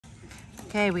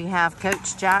Okay, we have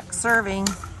Coach Jack serving.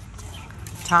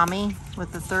 Tommy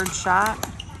with the third shot.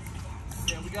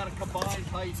 Yeah, we got a combined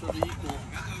height so they're equal.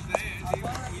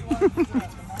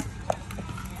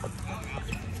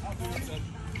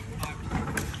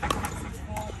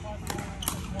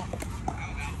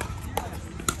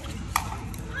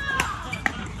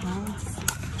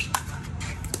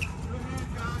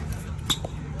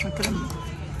 Look at them.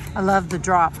 I love the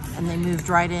drop, and they moved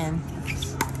right in.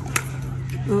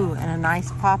 Ooh, and a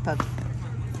nice pop-up.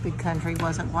 Big Country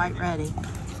wasn't quite ready.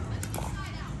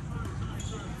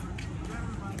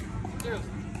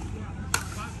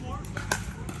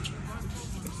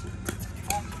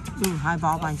 Ooh, high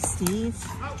ball by Steve.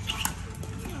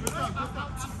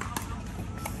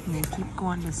 And they keep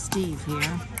going to Steve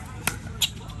here.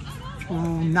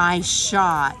 Ooh, nice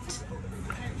shot.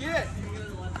 Yeah.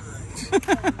 You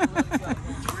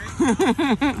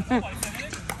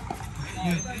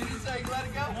didn't say you let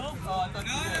it go? No. Oh, I thought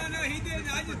no, he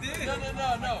didn't. I just did.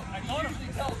 No. He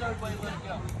usually tells everybody to let it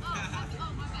go.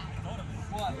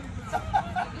 What?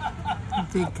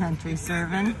 Big Country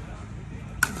serving.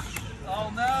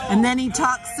 Oh, no. And then he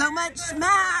talks so much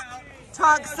smack.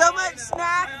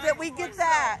 That we get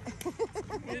that.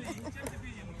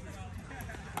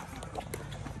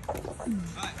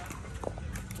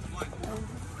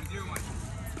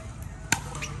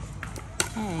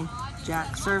 Okay,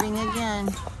 Jack serving again.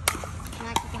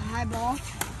 Jack with the high ball.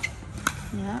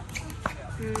 Yep.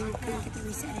 Couldn't get the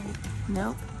reset in.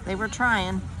 Nope, they were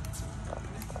trying.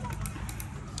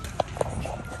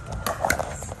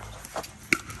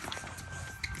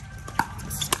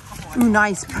 Ooh,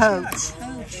 nice poach.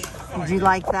 Did you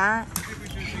like that?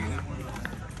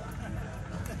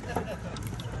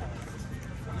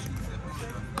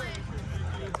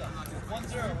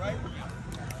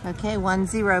 Okay,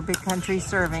 1-0, Big Country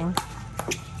serving.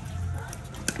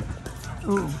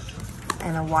 Ooh,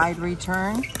 and a wide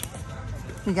return.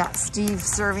 We got Steve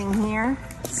serving here.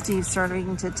 Steve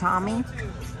serving to Tommy.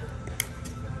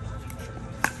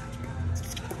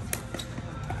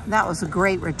 That was a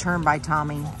great return by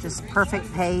Tommy. Just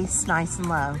perfect pace, nice and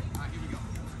low.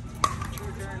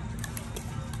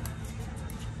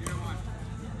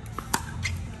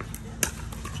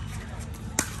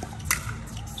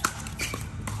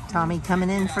 Tommy coming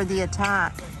in for the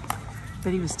attack,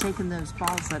 but he was taking those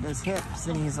balls at his hips,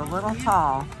 and he's a little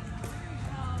tall.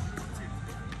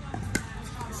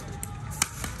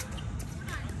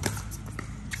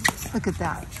 Look at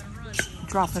that,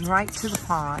 dropping right to the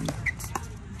pond.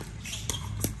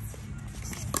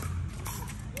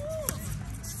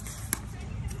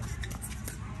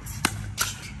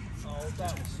 Oh,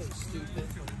 that was so stupid.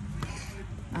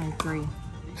 I agree.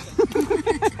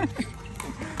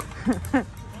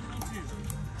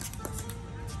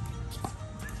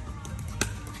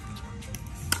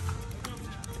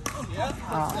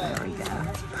 Oh, there we go.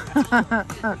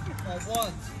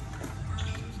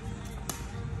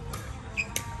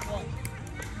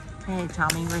 Okay,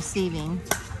 Tommy receiving.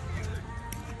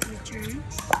 Return.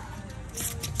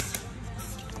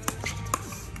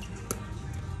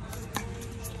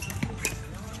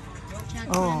 Jack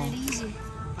Oh. it easy.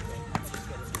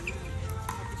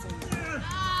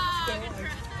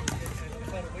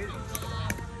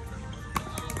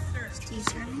 Steve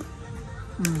serving.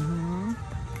 Mm-hmm.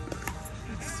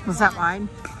 Was that wide?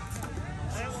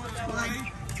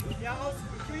 Wide.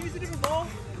 Can we use a different ball?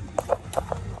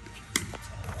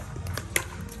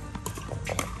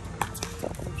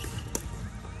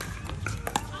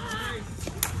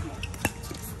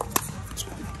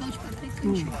 Coach by Big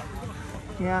Country.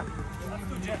 Yep.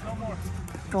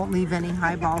 Don't leave any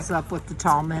high balls up with the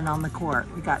tall men on the court.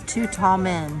 We got 2 tall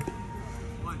men.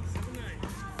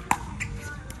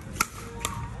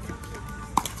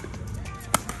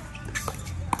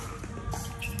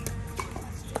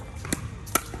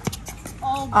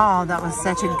 Oh, that was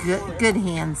such a good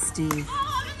hand, Steve.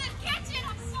 Oh, I'm in the kitchen.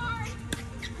 I'm sorry.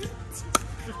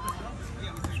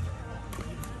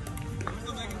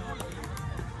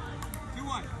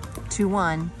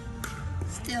 2-1.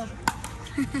 Still.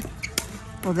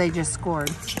 Well, they just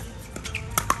scored.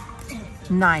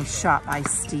 Nice shot by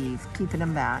Steve, keeping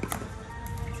him back.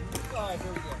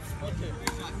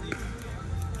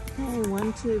 Hey,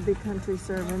 1-2, Big Country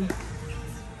serving.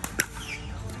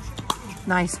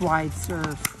 Nice wide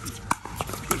serve.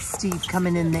 Steve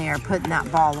coming in there, putting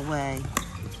that ball away.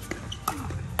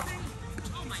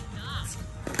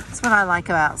 That's what I like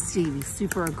about Steve. He's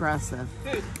super aggressive.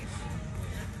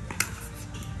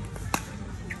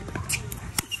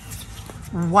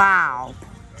 Wow.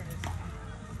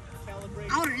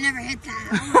 I would have never hit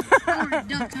that. I would have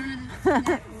dunked under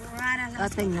that right as I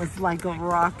That thing was like a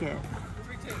rocket.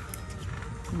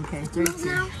 Okay, Move 3-2.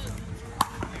 now.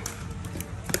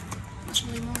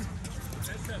 Actually more.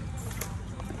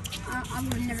 I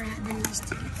would have never had been used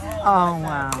to it. Oh,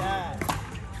 wow.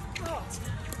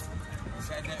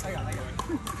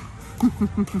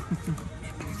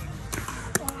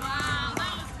 Wow,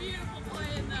 that was beautiful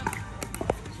playing though.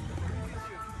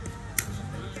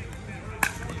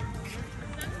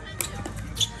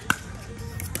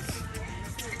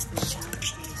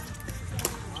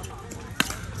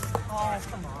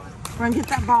 Run, get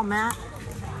that ball, Matt.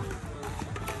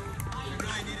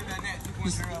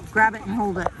 Just grab it and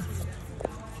hold it.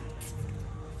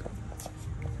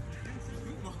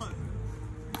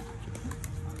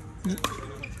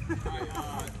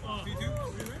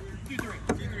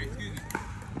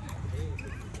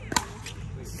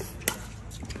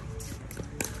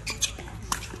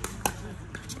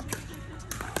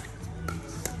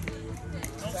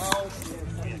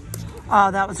 Oh,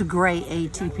 that was a great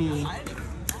ATP.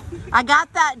 I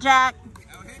got that, Jack.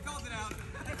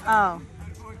 Oh.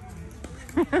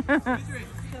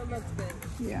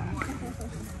 Yeah.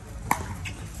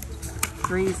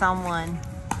 3's on 1.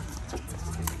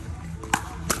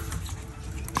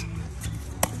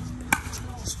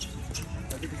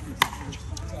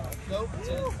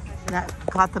 That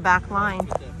caught the back line.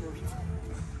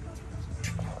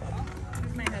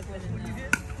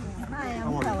 Hi,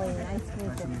 I'm Kelly. Nice to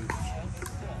meet you.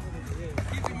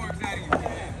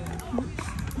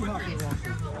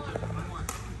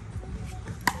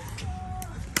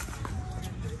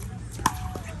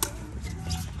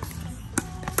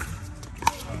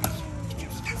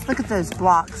 Look at those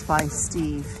blocks by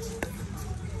Steve.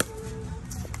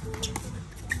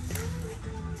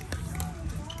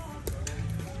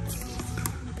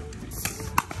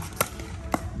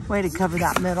 Way to cover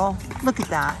that middle. Look at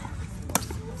that.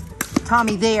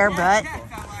 Tommy there, but.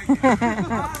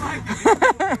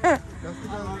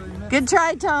 Good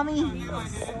try, Tommy.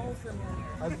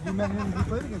 You met him, he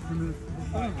played against him.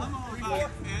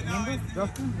 Remember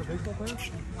Justin, the baseball player?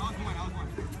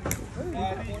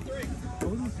 I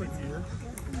wasn't 6 years.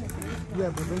 Yeah,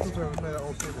 the baseball player was made at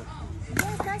Old Stable.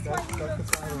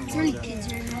 How many kids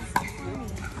are there?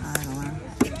 I don't know.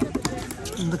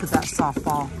 And look at that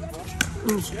softball.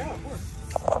 Ooh.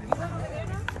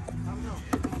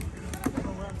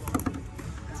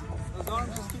 Those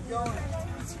arms just keep going.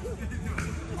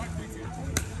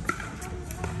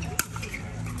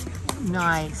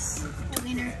 Nice.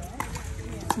 Winner.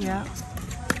 Yeah.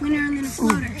 Winner and then a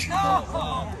floater. And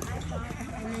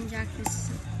then Jack was...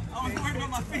 I was worried about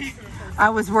my feet. I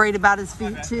was worried about his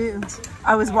feet too.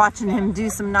 I was watching him do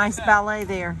some nice ballet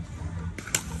there.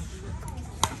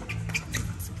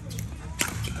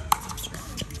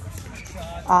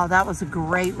 Oh, that was a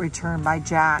great return by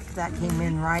Jack. That came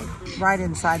in right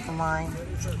inside the line.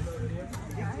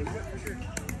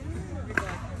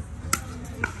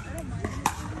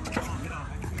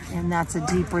 And that's a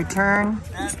deep return.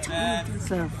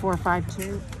 So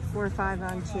 4-5-2. 4-5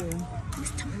 on 2.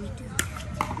 What's Tommy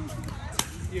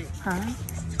doing? Huh?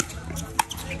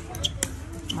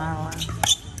 Marla.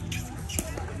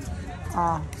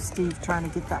 Oh, Steve trying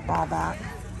to get that ball back.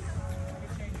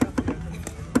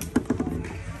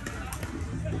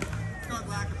 Got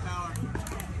lack of power.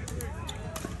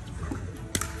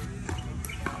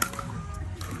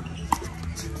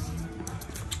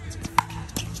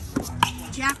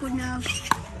 Jack would know.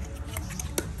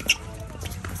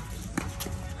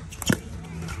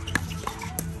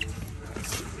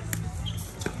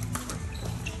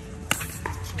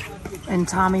 And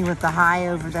Tommy with the high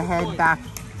over the head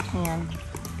backhand.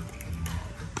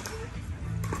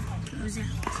 It was out.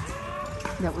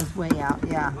 That was way out,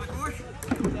 yeah.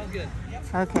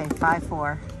 Okay,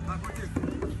 5-4.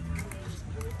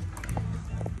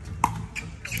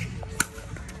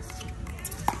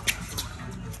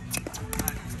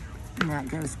 And that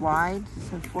goes wide,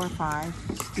 so 4-5.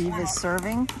 Steve is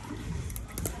serving.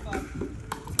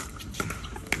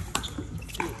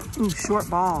 Ooh, short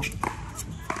ball.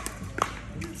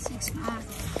 6-5.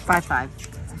 5-5.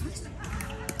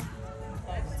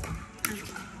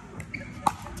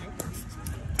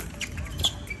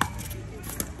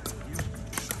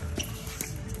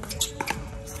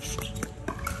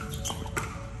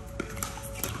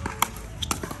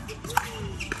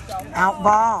 Out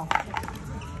ball.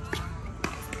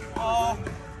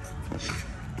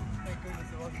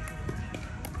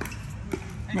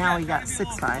 Now we got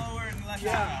 6-5.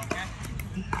 Yeah.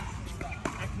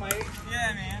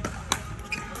 Yeah, man.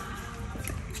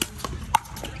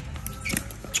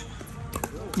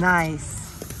 Nice.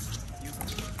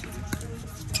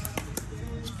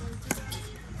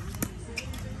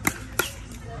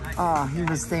 Oh, he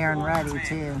was there and ready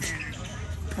too.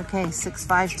 Okay,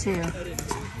 6-5-2.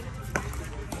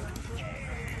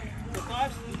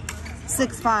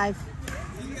 6-5.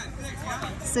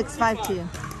 6-5-2.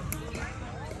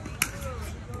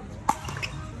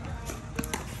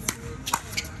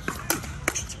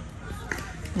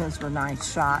 Those were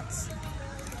nice shots.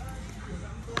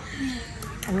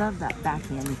 I love that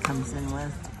backhand he comes in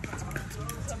with.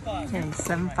 Okay,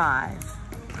 7-5.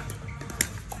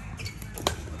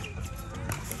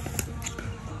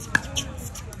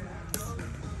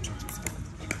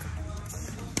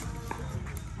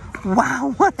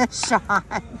 Wow, what a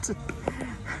shot.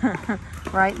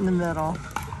 Right in the middle.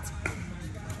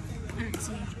 Let's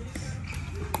see. Are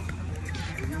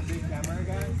you a big camera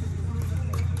guy?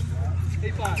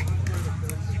 8-5.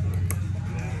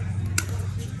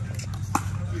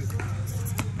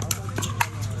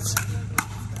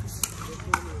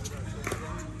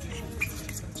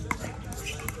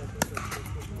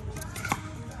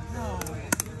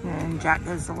 And Jack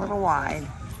goes a little wide.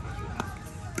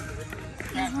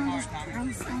 He's one of those pro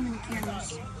filming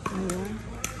cameras.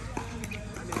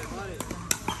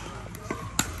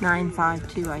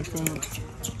 9-5-2, I think.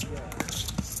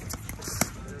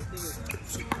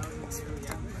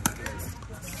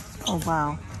 Oh,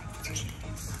 wow.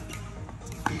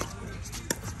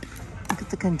 Look at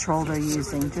the control they're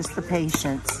using, just the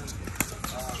patience.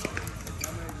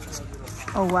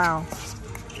 Oh, wow.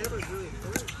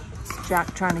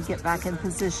 Jack trying to get back in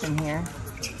position here.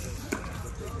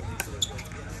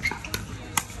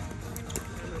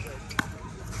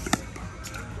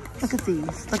 Look at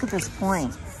these. Look at this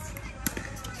point.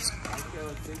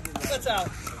 That's out.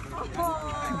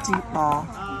 Deep ball.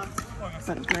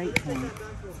 But a great point.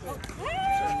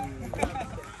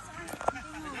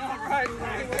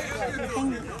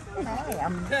 Hey,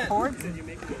 I'm towards it.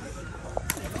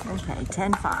 Okay,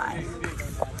 10-5.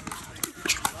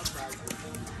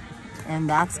 And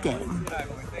that's game.